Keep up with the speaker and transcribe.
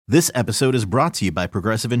This episode is brought to you by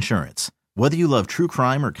Progressive Insurance. Whether you love true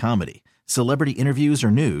crime or comedy, celebrity interviews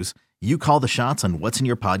or news, you call the shots on what's in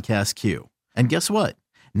your podcast queue. And guess what?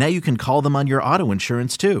 Now you can call them on your auto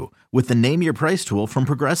insurance too with the Name Your Price tool from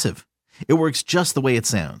Progressive. It works just the way it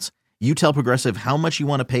sounds. You tell Progressive how much you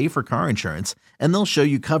want to pay for car insurance, and they'll show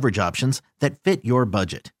you coverage options that fit your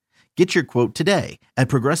budget. Get your quote today at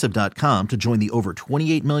Progressive.com to join the over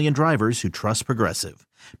 28 million drivers who trust Progressive.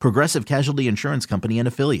 Progressive Casualty Insurance Company and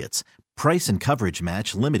Affiliates. Price and coverage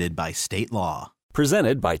match limited by state law.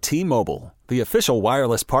 Presented by T-Mobile, the official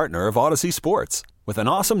wireless partner of Odyssey Sports. With an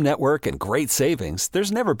awesome network and great savings,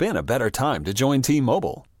 there's never been a better time to join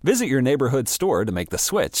T-Mobile. Visit your neighborhood store to make the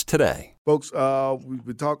switch today. Folks,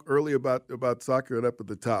 we talked earlier about soccer and up at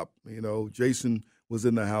the top. You know, Jason was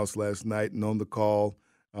in the house last night and on the call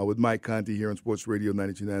with Mike Conti here on Sports Radio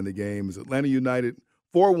 92.9 The Game. Is Atlanta United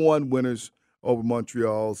 4-1 winners over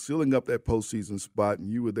Montreal, sealing up that postseason spot, and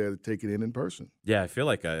you were there to take it in person. Yeah, I feel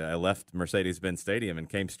like I left Mercedes-Benz Stadium and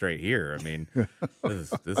came straight here. I mean,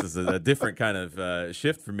 this is a different kind of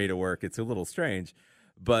shift for me to work. It's a little strange.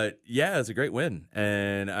 But, yeah, it's a great win,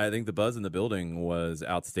 and I think the buzz in the building was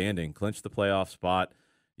outstanding. Clinched the playoff spot.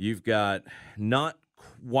 You've got not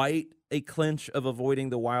quite a clinch of avoiding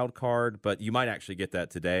the wild card, but you might actually get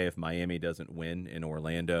that today if Miami doesn't win in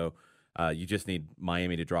Orlando. You just need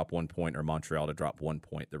Miami to drop 1 point or Montreal to drop 1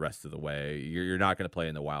 point the rest of the way. You're not going to play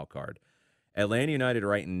in the wild card. Atlanta United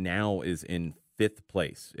right now is in 5th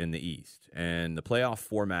place in the East, and the playoff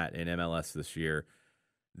format in MLS this year,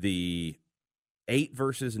 the 8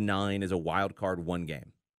 versus 9 is a wild card 1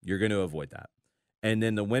 game. You're going to avoid that. And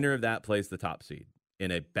then the winner of that plays the top seed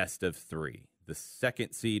in a best of 3. The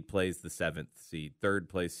 2nd seed plays the 7th seed. 3rd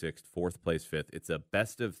plays 6th. 4th plays 5th. It's a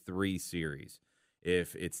best of 3 series.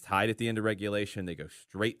 If it's tied at the end of regulation, they go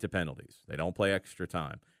straight to penalties. They don't play extra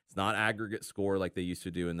time. It's not aggregate score like they used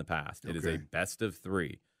to do in the past. It is a best of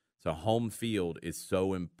 3. So home field is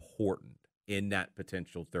so important in that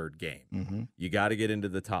potential 3rd game. Mm-hmm. You got to get into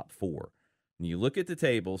the top 4. And you look at the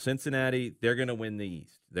table, Cincinnati, they're going to win the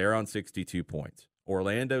East. They're on 62 points.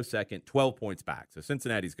 Orlando 2nd, 12 points back. So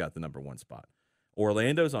Cincinnati's got the number 1 spot.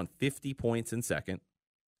 Orlando's on 50 points in 2nd.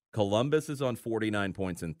 Columbus is on 49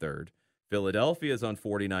 points in 3rd. Philadelphia's on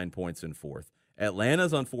 49 points in 4th.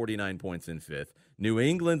 Atlanta's on 49 points in 5th. New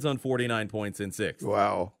England's on 49 points in 6th.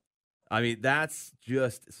 Wow. I mean, that's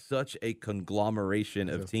just such a conglomeration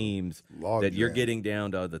of teams that you're getting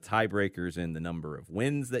down to the tiebreakers in the number of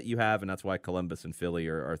wins that you have, and that's why Columbus and Philly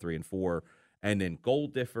are 3 and 4. And then goal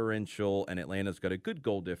differential, and Atlanta's got a good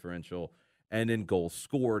goal differential. And then goals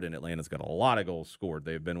scored, and Atlanta's got a lot of goals scored.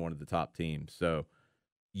 They've been one of the top teams. So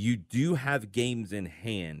you do have games in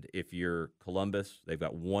hand if you're Columbus. They've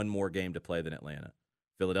got 1 more game to play than Atlanta.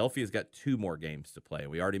 Philadelphia's got 2 more games to play.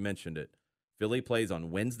 We already mentioned it. Philly plays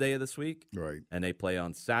on Wednesday of this week, right, and they play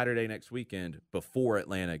on Saturday next weekend before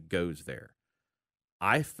Atlanta goes there.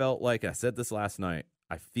 I felt like, I said this last night,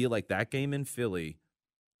 I feel like that game in Philly,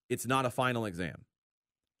 it's not a final exam,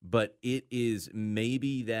 but it is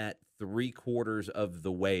maybe that 3/4 of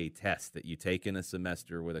the way test that you take in a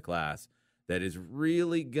semester with a class that is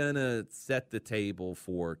really going to set the table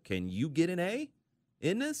for, can you get an A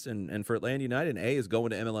in this? And for Atlanta United, an A is going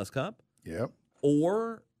to MLS Cup. Yep.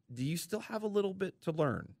 Or do you still have a little bit to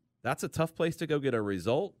learn? That's a tough place to go get a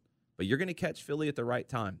result, but you're going to catch Philly at the right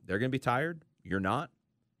time. They're going to be tired. You're not.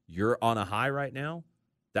 You're on a high right now.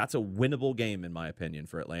 That's a winnable game, in my opinion,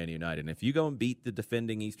 for Atlanta United. And if you go and beat the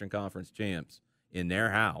defending Eastern Conference champs in their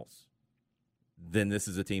house, then this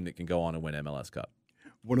is a team that can go on and win MLS Cup.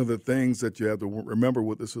 One of the things that you have to remember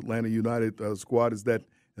with this Atlanta United squad is that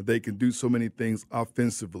they can do so many things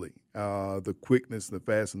offensively. The quickness, the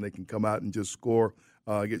fast, and they can come out and just score,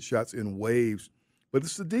 get shots in waves. But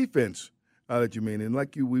it's the defense that you mean. And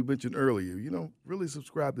like we mentioned earlier, really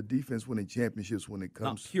subscribe to defense winning championships when it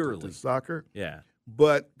comes to soccer. Yeah.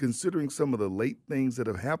 But considering some of the late things that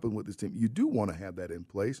have happened with this team, you do want to have that in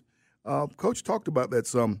place. Coach talked about that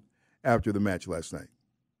some after the match last night.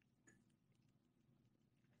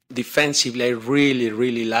 Defensively, I really,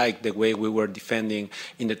 really like the way we were defending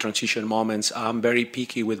in the transition moments. I'm very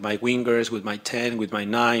picky with my wingers, with my 10, with my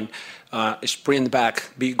 9. Sprint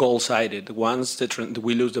back, be goal-sided. Once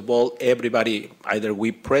we lose the ball, everybody, either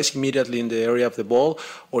we press immediately in the area of the ball,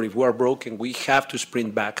 or if we are broken, we have to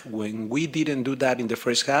sprint back. When we didn't do that in the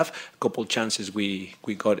first half, a couple chances we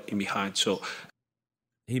got in behind. So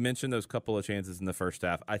he mentioned those couple of chances in the first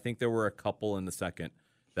half. I think there were a couple in the second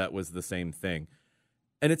that was the same thing.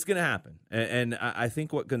 And it's going to happen. And I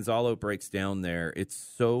think what Gonzalo breaks down there, it's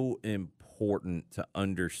so important to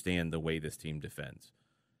understand the way this team defends.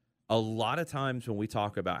 a lot of times when we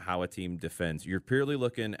talk about how a team defends, you're purely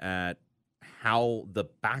looking at how the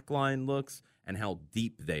back line looks and how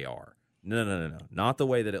deep they are. No. Not the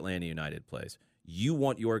way that Atlanta United plays. You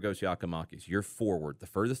want Yorgos Giacomakis, your forward, the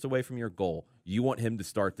furthest away from your goal. You want him to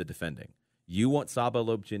start the defending. You want Saba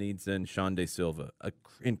Lobjanidze and Sean De Silva,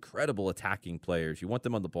 incredible attacking players. You want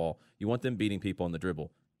them on the ball. You want them beating people on the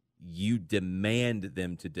dribble. You demand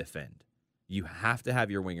them to defend. You have to have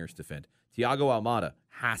your wingers defend. Thiago Almada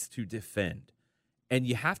has to defend. And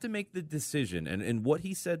you have to make the decision, and what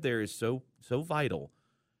he said there is so vital.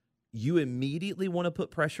 You immediately want to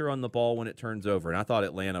put pressure on the ball when it turns over. And I thought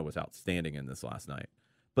Atlanta was outstanding in this last night.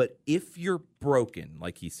 But if you're broken,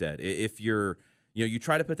 like he said, if you're, you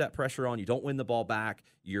try to put that pressure on, you don't win the ball back,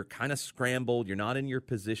 you're kind of scrambled, you're not in your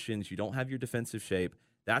positions, you don't have your defensive shape,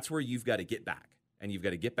 that's where you've got to get back. And you've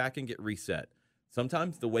got to get back and get reset.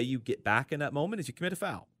 Sometimes the way you get back in that moment is you commit a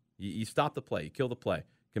foul. You stop the play, you kill the play,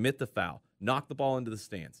 commit the foul, knock the ball into the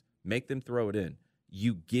stands, make them throw it in.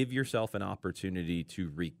 You give yourself an opportunity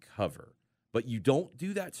to recover, but you don't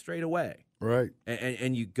do that straight away. Right.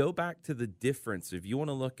 And you go back to the difference. If you want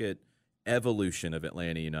to look at evolution of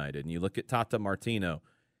Atlanta United and you look at Tata Martino,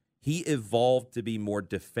 he evolved to be more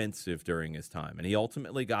defensive during his time, and he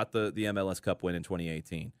ultimately got the MLS Cup win in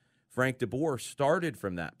 2018. Frank de Boer started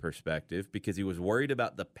from that perspective because he was worried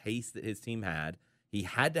about the pace that his team had. He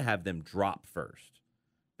had to have them drop first.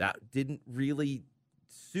 That didn't really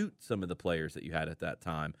suit some of the players that you had at that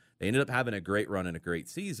time. They ended up having a great run and a great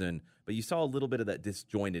season, but you saw a little bit of that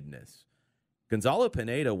disjointedness. Gonzalo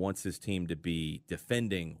Pineda wants his team to be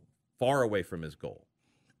defending far away from his goal,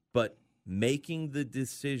 but making the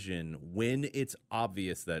decision when it's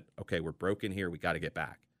obvious that, okay, we're broken here, we got to get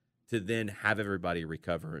back, to then have everybody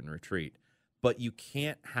recover and retreat. But you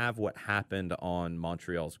can't have what happened on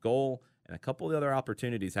Montreal's goal, and a couple of other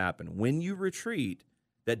opportunities happen. When you retreat,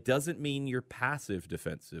 that doesn't mean you're passive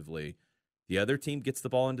defensively. The other team gets the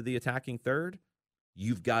ball into the attacking third,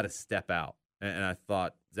 you've got to step out. And I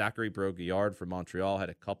thought Zachary Brault-Guillard from Montreal had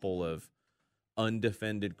a couple of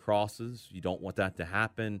undefended crosses. You don't want that to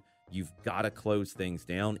happen. You've got to close things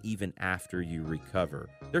down even after you recover.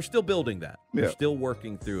 They're still building that. They're still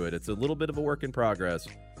working through it. It's a little bit of a work in progress.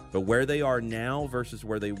 But where they are now versus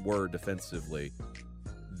where they were defensively,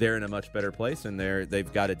 they're in a much better place, and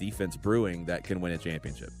they've got a defense brewing that can win a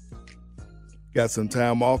championship. Got some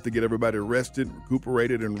time off to get everybody rested,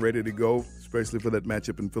 recuperated, and ready to go, especially for that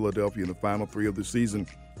matchup in Philadelphia in the final three of the season.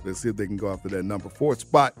 Let's see if they can go after that number 4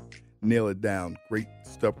 spot, nail it down. Great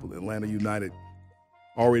stuff with Atlanta United.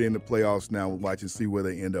 Already in the playoffs now. We'll watch and see where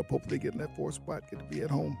they end up. Hopefully they get in that 4th spot, get to be at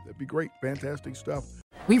home. That'd be great. Fantastic stuff.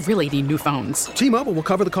 We really need new phones. T-Mobile will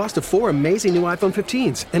cover the cost of 4 amazing new iPhone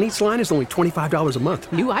 15s, and each line is only $25 a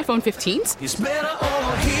month. New iPhone 15s? It's better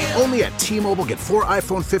over here. Only at T-Mobile, get 4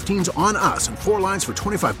 iPhone 15s on us and 4 lines for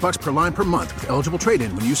 $25 per line per month with eligible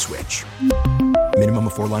trade-in when you switch. Minimum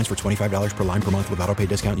of 4 lines for $25 per line per month with autopay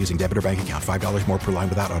discount using debit or bank account. $5 more per line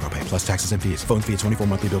without autopay, plus taxes and fees. Phone fee at 24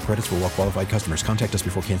 monthly bill credits for well-qualified customers. Contact us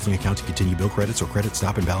before canceling account to continue bill credits or credit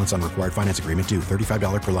stop and balance on required finance agreement due.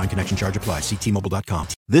 $35 per line connection charge applies. See T-Mobile.com.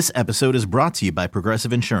 This episode is brought to you by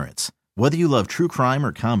Progressive Insurance. Whether you love true crime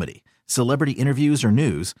or comedy, celebrity interviews or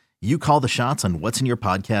news, you call the shots on what's in your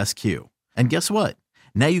podcast queue. And guess what?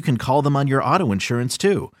 Now you can call them on your auto insurance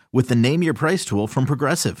too with the Name Your Price tool from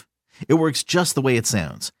Progressive. It works just the way it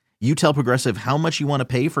sounds. You tell Progressive how much you want to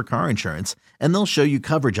pay for car insurance, and they'll show you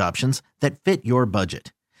coverage options that fit your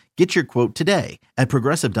budget. Get your quote today at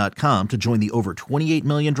Progressive.com to join the over 28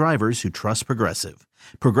 million drivers who trust Progressive.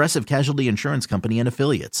 Progressive Casualty Insurance Company and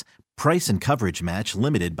Affiliates. Price and coverage match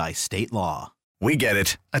limited by state law. We get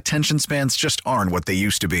it. Attention spans just aren't what they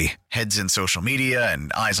used to be. Heads in social media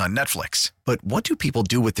and eyes on Netflix. But what do people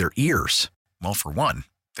do with their ears? Well, for one,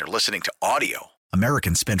 they're listening to audio.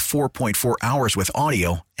 Americans spend 4.4 hours with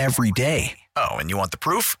audio every day. Oh, and you want the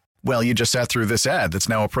proof? Well, you just sat through this ad that's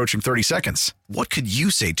now approaching 30 seconds. What could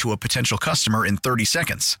you say to a potential customer in 30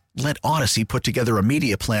 seconds? Let Odyssey put together a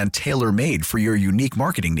media plan tailor-made for your unique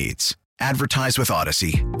marketing needs. Advertise with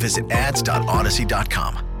Odyssey. Visit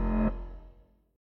ads.odyssey.com.